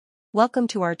Welcome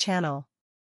to our channel.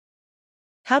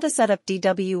 How to set up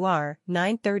DWR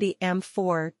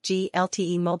 930M4G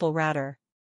LTE Mobile Router.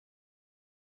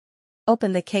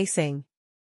 Open the casing.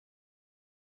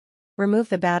 Remove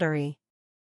the battery.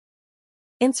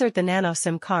 Insert the nano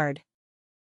SIM card.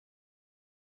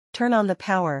 Turn on the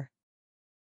power.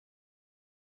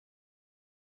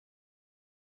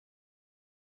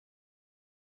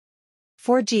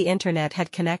 "4G internet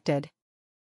had connected."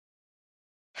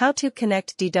 How to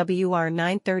connect DWR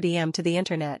 930M to the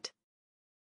internet.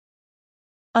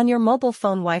 On your mobile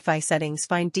phone Wi-Fi settings,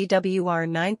 find DWR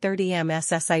 930M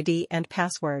SSID and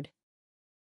password.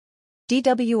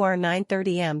 DWR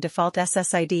 930M default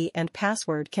SSID and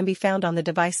password can be found on the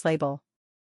device label.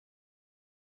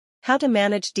 How to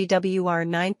manage DWR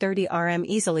 930RM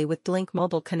easily with D-Link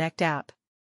Mobile Connect app.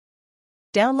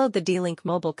 Download the D-Link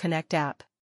Mobile Connect app.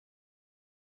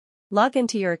 Log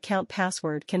into your account.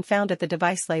 Password can found at the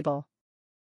device label.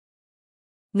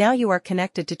 Now you are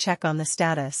connected to check on the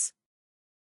status.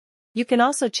 You can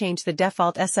also change the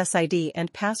default SSID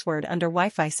and password under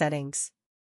Wi-Fi settings.